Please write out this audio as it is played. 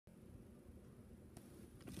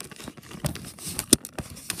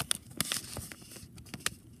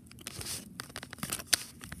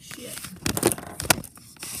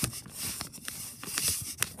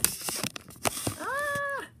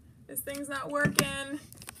not working.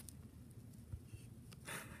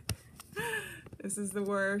 This is the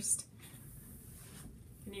worst.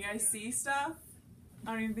 Can you guys see stuff?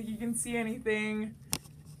 I don't even think you can see anything.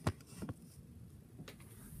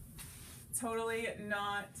 Totally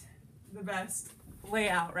not the best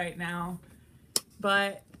layout right now.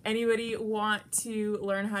 But anybody want to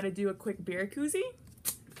learn how to do a quick beer koozie?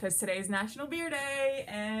 Because today's National Beer Day,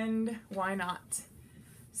 and why not?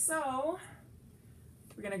 So,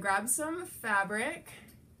 we're gonna grab some fabric.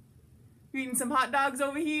 You're eating some hot dogs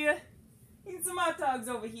over here? Eating some hot dogs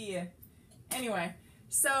over here. Anyway,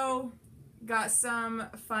 so got some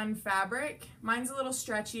fun fabric. Mine's a little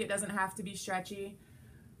stretchy, it doesn't have to be stretchy.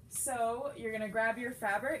 So you're gonna grab your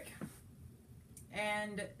fabric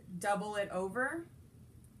and double it over.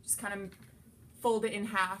 Just kind of fold it in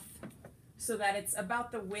half so that it's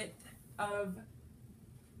about the width of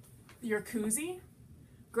your koozie.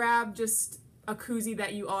 Grab just a koozie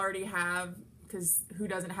that you already have, because who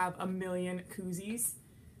doesn't have a million koozies?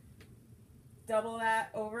 Double that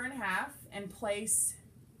over in half and place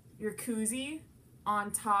your koozie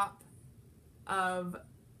on top of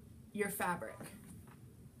your fabric.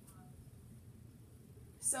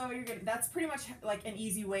 So you're gonna, that's pretty much like an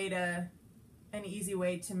easy way to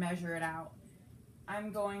measure it out.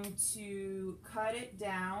 I'm going to cut it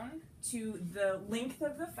down to the length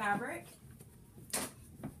of the fabric.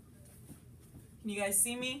 Can you guys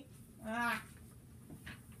see me? Ah.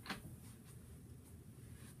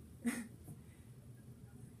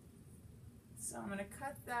 So I'm going to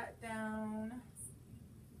cut that down.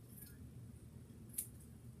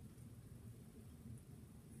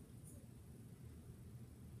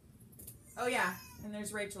 Oh yeah, and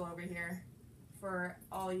there's Rachel over here for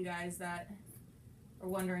all you guys that are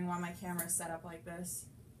wondering why my camera is set up like this.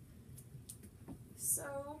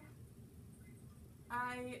 So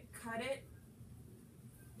I cut it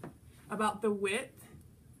about the width.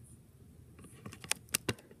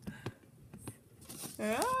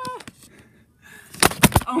 Ah.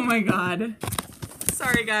 Oh my god.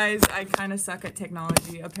 Sorry guys, I kind of suck at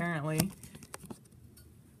technology apparently.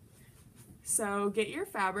 So get your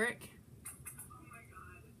fabric.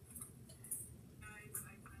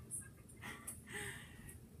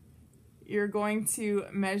 You're going to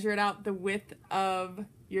measure it out the width of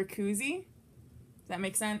your koozie. Does that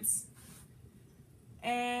make sense?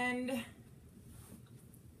 And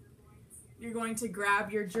you're going to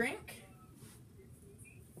grab your drink.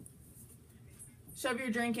 Shove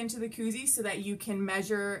your drink into the koozie so that you can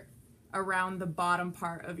measure around the bottom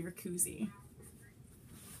part of your koozie.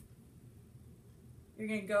 You're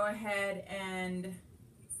going to go ahead and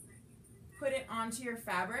put it onto your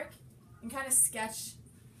fabric and kind of sketch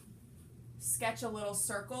a little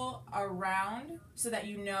circle around so that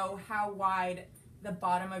you know how wide the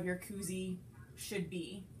bottom of your koozie should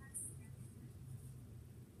be.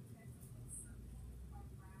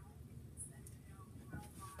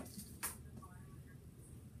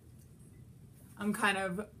 I'm kind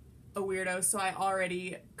of a weirdo, so I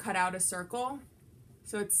already cut out a circle.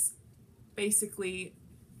 So it's basically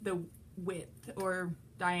the width or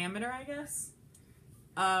diameter, I guess,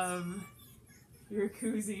 of your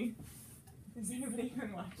koozie. Is anybody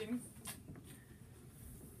even watching?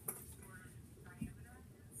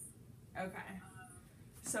 Okay.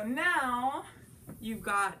 So now you've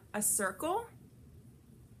got a circle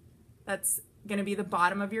that's going to be the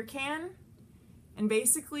bottom of your can, and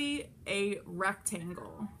basically a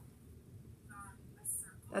rectangle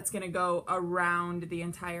that's going to go around the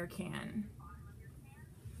entire can.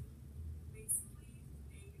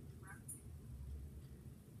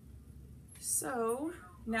 So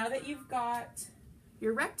now that you've got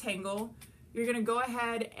your rectangle, you're going to go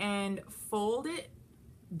ahead and fold it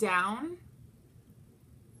down,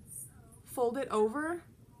 fold it over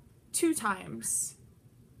 2 times.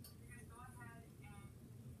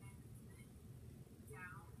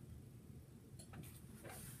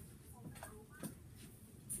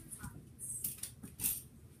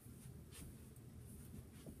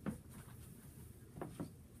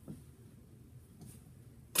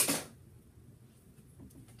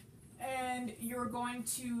 And you're going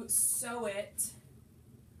to sew it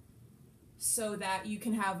so that you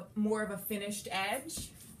can have more of a finished edge.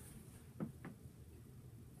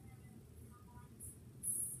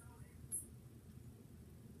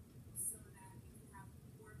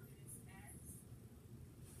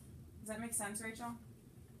 Does that make sense, Rachel?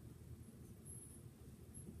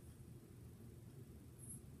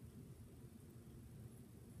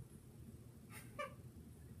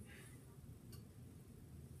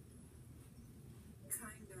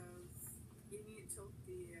 Tilt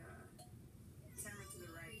the camera to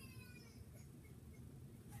the right.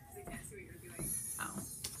 I can't see what you're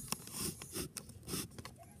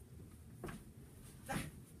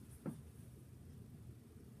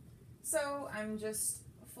I'm just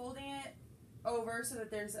folding it over so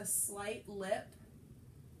that there's a slight lip.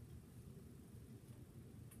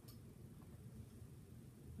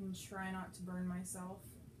 And try not to burn myself.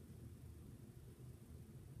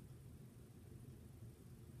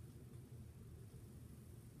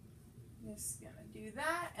 Just gonna do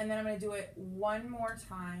that, and then I'm gonna do it one more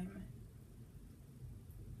time.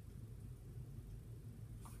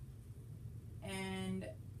 And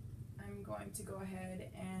I'm going to go ahead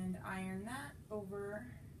and iron that over.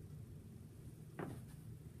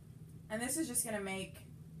 And this is just gonna make,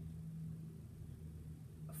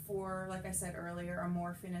 for, like I said earlier, a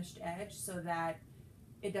more finished edge so that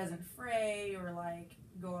it doesn't fray or like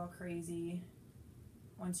go all crazy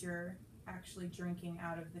once you're actually drinking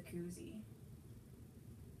out of the koozie.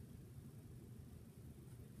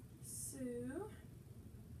 So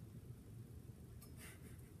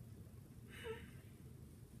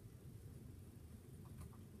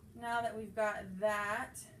now that we've got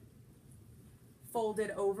that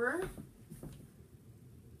folded over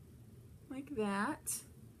like that,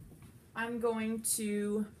 I'm going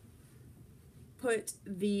to put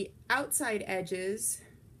the outside edges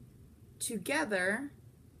together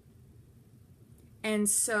and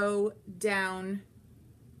sew down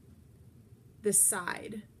the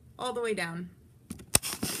side, all the way down.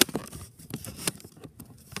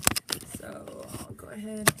 So I'll go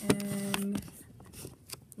ahead and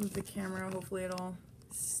move the camera, hopefully it'll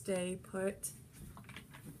stay put.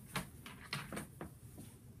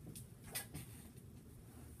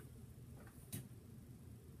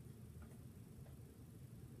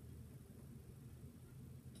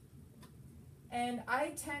 And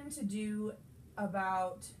I tend to do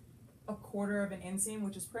about 1/4 of an inseam,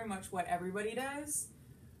 which is pretty much what everybody does.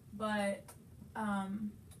 But yeah,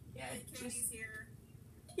 Katie's here.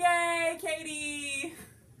 Yay, Katie!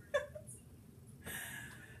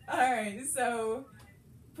 All right, so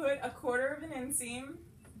put 1/4 of an inseam.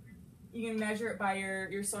 You can measure it by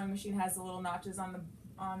your sewing machine has the little notches on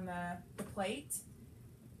the plate.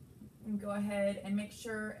 And go ahead and make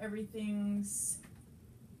sure everything's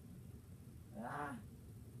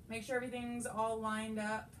all lined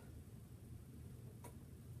up.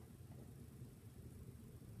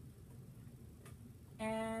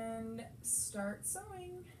 And start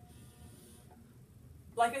sewing.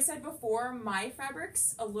 Like I said before, my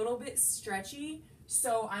fabric's a little bit stretchy,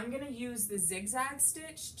 so I'm gonna use the zigzag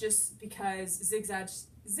stitch just because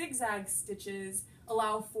zigzag stitches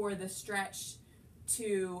allow for the stretch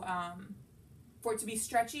to for it to be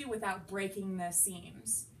stretchy without breaking the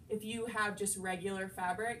seams. If you have just regular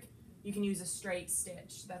fabric, you can use a straight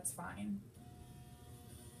stitch, that's fine.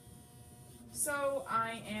 So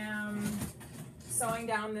I am sewing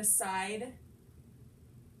down this side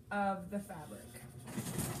of the fabric.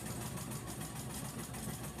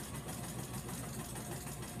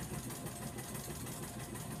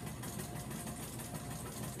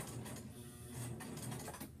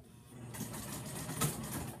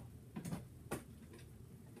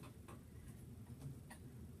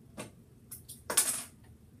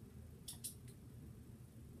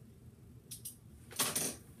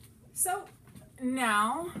 So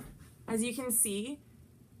now, as you can see,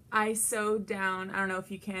 I sewed down, I don't know if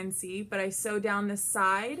you can see, but I sewed down the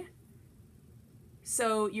side.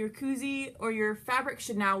 So your koozie or your fabric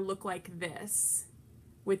should now look like this,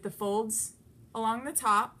 with the folds along the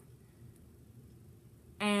top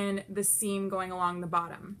and the seam going along the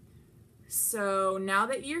bottom. So now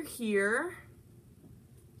that you're here,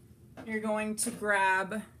 you're going to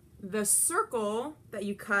grab the circle that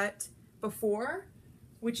you cut before,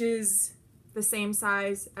 which is the same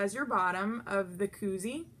size as your bottom of the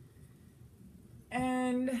koozie.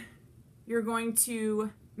 And you're going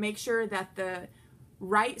to make sure that the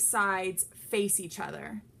right sides face each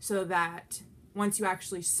other so that once you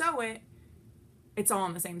actually sew it, it's all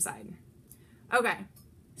on the same side. Okay,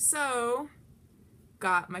 so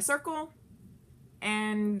got my circle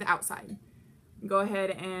and the outside. Go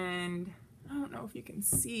ahead and, I don't know if you can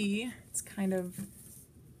see, it's kind of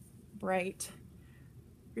bright.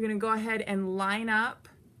 You're gonna go ahead and line up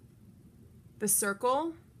the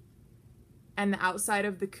circle and the outside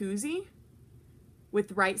of the koozie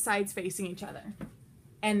with right sides facing each other.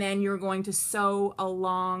 And then you're going to sew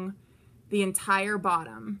along the entire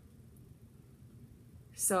bottom.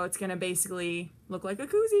 So it's gonna basically look like a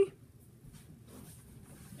koozie.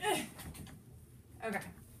 Okay.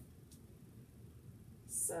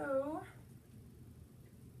 So,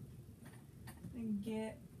 I'm gonna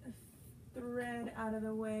get thread out of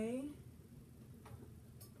the way.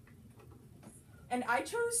 And I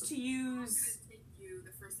chose to use... How did it take you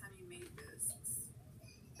the first time you made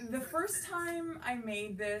this? The first time I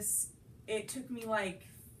made this, it took me like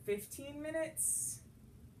 20 minutes.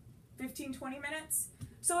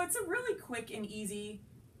 So it's a really quick and easy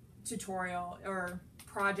tutorial or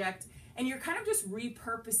project, and you're kind of just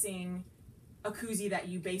repurposing a koozie that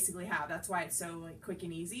you basically have. That's why it's so like quick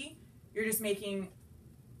and easy. You're just making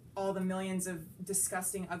all the millions of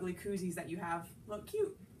disgusting, ugly koozies that you have look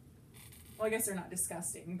cute. Well, I guess they're not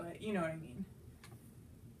disgusting, but you know what I mean.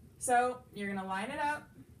 So you're gonna line it up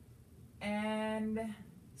and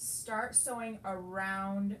start sewing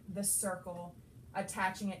around the circle,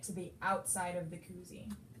 attaching it to the outside of the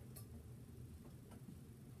koozie.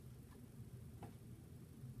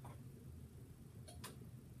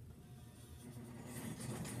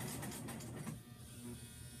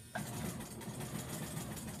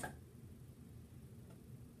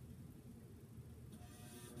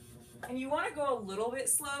 And you want to go a little bit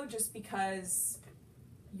slow just because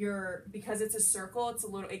it's a circle,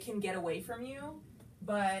 it can get away from you,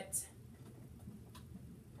 but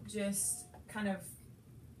just kind of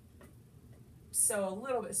sew a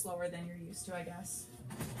little bit slower than you're used to, I guess.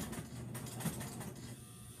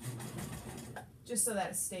 Just so that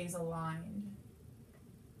it stays aligned.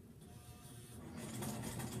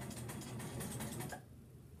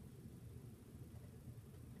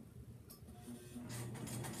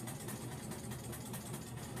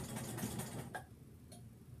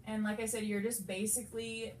 And like I said, you're just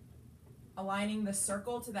basically aligning the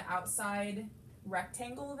circle to the outside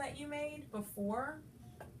rectangle that you made before,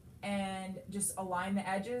 and just align the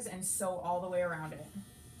edges and sew all the way around it.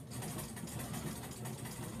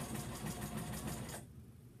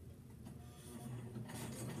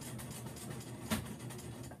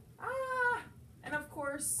 And of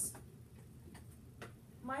course,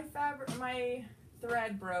 my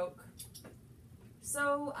thread broke.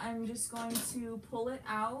 So I'm just going to pull it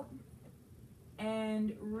out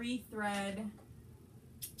and rethread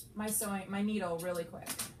my needle really quick.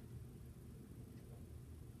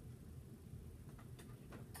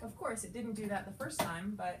 Of course, it didn't do that the first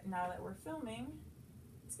time, but now that we're filming,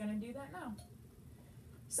 it's gonna do that now.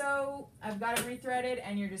 So I've got it rethreaded,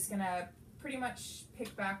 and you're just gonna pretty much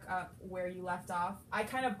pick back up where you left off.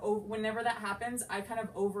 Whenever that happens, I kind of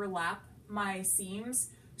overlap my seams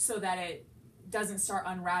so that it doesn't start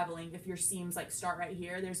unraveling. If your seams like start right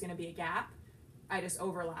here, there's going to be a gap. I just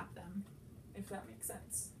overlap them, if that makes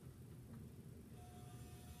sense.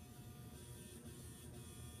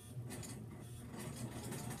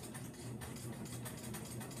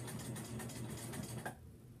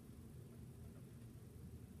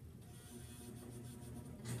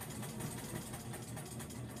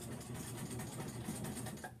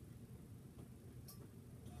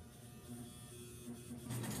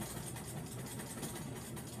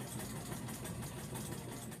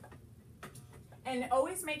 And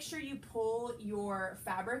always make sure you pull your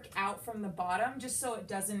fabric out from the bottom, just so it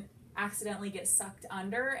doesn't accidentally get sucked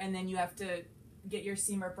under, and then you have to get your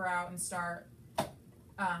seam ripper out and start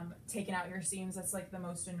taking out your seams. That's like the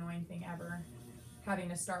most annoying thing ever, having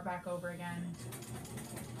to start back over again.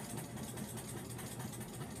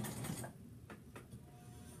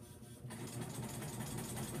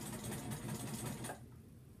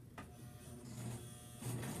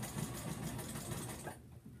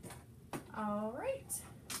 All right,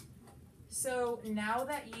 so now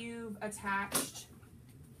that you've attached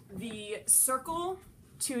the circle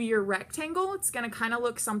to your rectangle, it's gonna kind of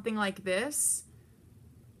look something like this.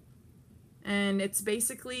 And it's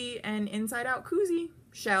basically an inside out koozie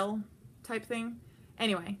shell type thing.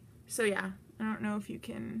 Anyway, so yeah, I don't know if you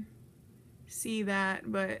can see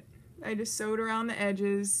that, but I just sewed around the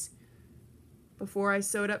edges before I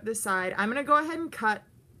sewed up the side. I'm gonna go ahead and cut,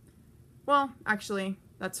 well, actually,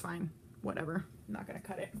 that's fine. Whatever, I'm not gonna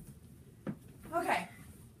cut it. Okay,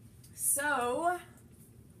 so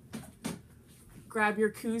grab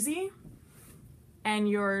your koozie and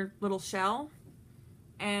your little shell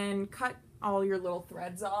and cut all your little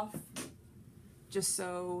threads off, just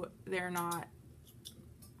so they're not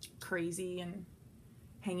crazy and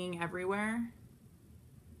hanging everywhere.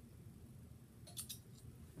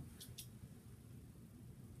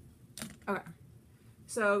 Okay,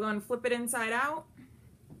 so go and flip it inside out.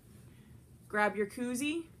 Grab your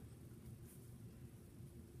koozie,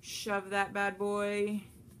 shove that bad boy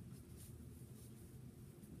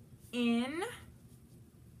in,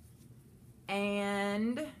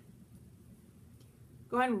 and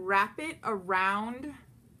go ahead and wrap it around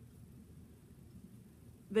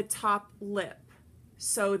the top lip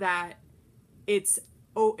so that it's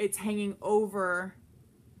hanging over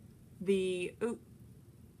the,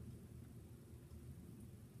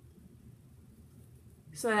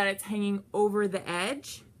 so that it's hanging over the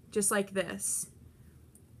edge, just like this.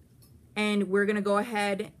 And we're gonna go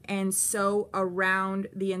ahead and sew around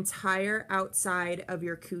the entire outside of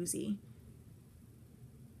your koozie.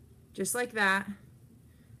 Just like that.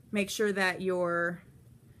 Make sure that your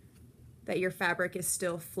fabric is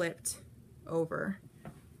still flipped over.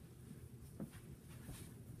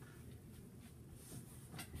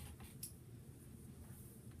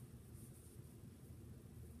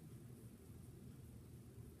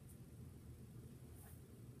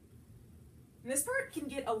 And this part can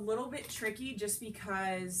get a little bit tricky just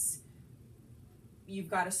because you've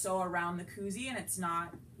got to sew around the koozie and it's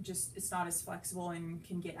not as flexible and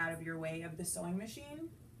can get out of your way of the sewing machine.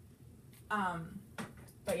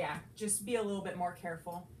 But yeah, just be a little bit more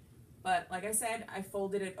careful. But like I said, I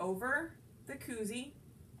folded it over the koozie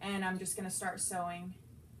and I'm just gonna start sewing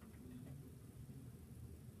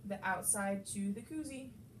the outside to the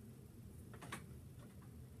koozie.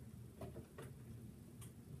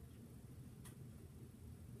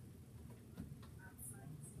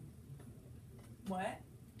 What?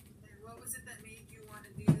 What was it that made you want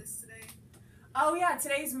to do this today? Oh yeah,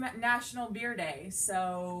 today's National Beer Day,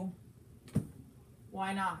 so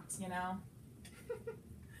why not, you know?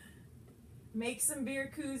 Make some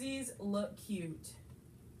beer koozies look cute.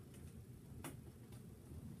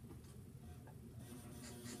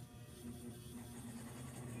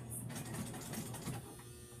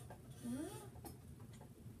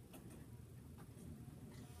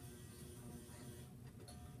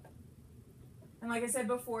 And like I said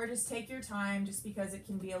before, just take your time just because it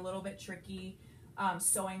can be a little bit tricky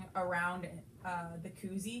sewing around the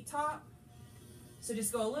koozie top. So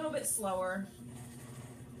just go a little bit slower.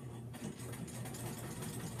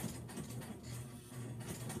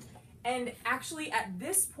 And actually at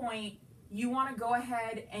this point, you want to go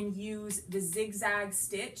ahead and use the zigzag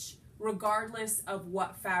stitch regardless of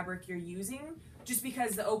what fabric you're using, just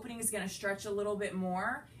because the opening is going to stretch a little bit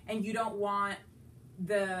more and you don't want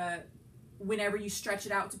whenever you stretch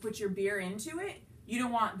it out to put your beer into it, you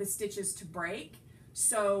don't want the stitches to break.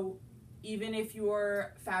 So even if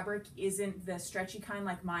your fabric isn't the stretchy kind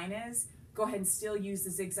like mine is, go ahead and still use the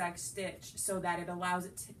zigzag stitch so that it allows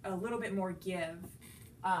it a little bit more give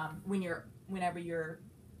whenever you're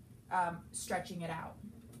stretching it out.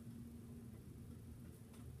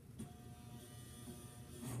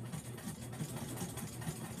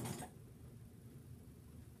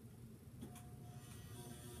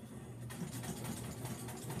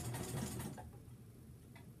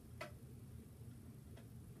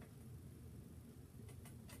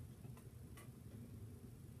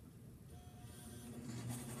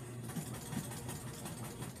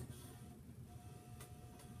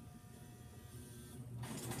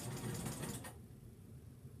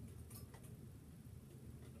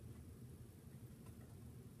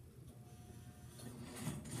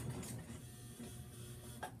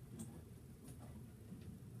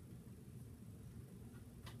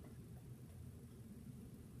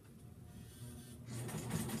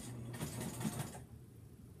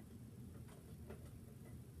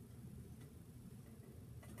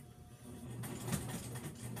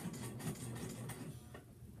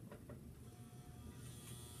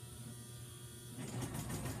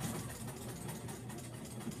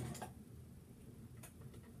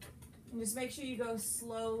 And just make sure you go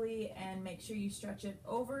slowly and make sure you stretch it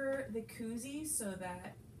over the koozie so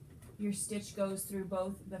that your stitch goes through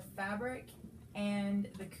both the fabric and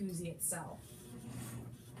the koozie itself.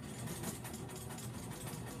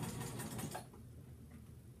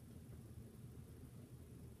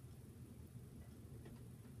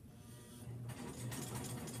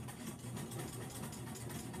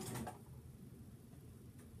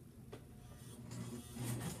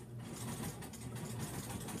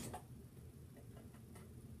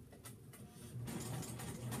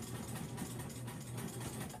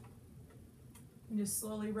 And just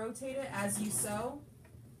slowly rotate it as you sew,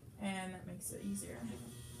 and that makes it easier.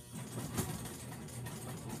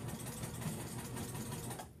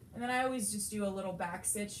 And then I always just do a little back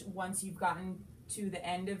stitch once you've gotten to the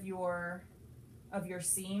end of your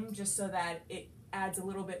seam, just so that it adds a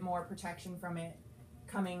little bit more protection from it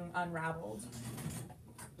coming unraveled.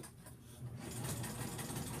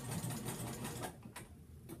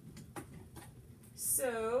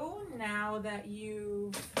 So now that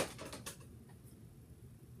you've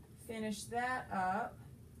finish that up,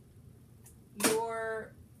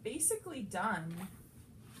 you're basically done.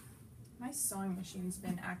 My sewing machine's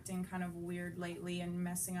been acting kind of weird lately and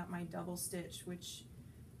messing up my double stitch, which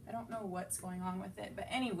I don't know what's going on with it, but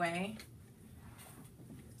anyway.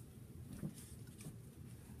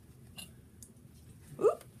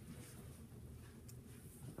 Oop.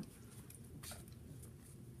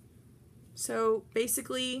 So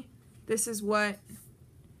basically this is what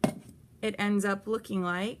it ends up looking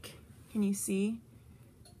like. Can you see?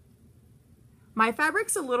 My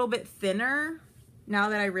fabric's a little bit thinner now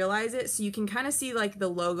that I realize it, so you can kind of see like the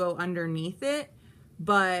logo underneath it,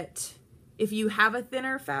 but if you have a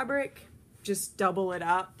thinner fabric, just double it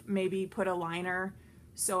up, maybe put a liner,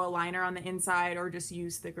 sew a liner on the inside, or just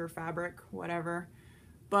use thicker fabric, whatever.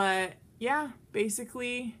 But yeah,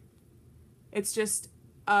 basically it's just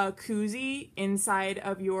a koozie inside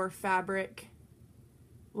of your fabric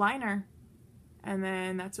liner. And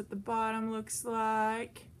then that's what the bottom looks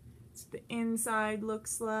like. That's what the inside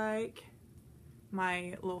looks like.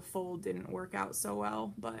 My little fold didn't work out so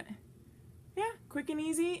well, but yeah, quick and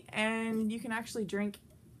easy, and you can actually drink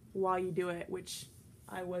while you do it, which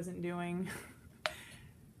I wasn't doing.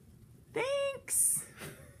 Thanks!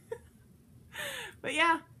 But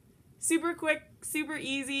yeah, super quick, super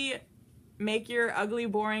easy. Make your ugly,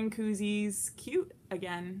 boring koozies cute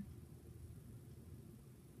again.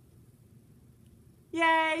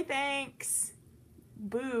 Yay, thanks!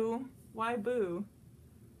 Boo. Why boo?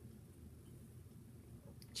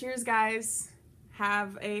 Cheers, guys.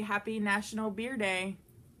 Have a happy National Beer Day.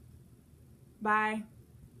 Bye.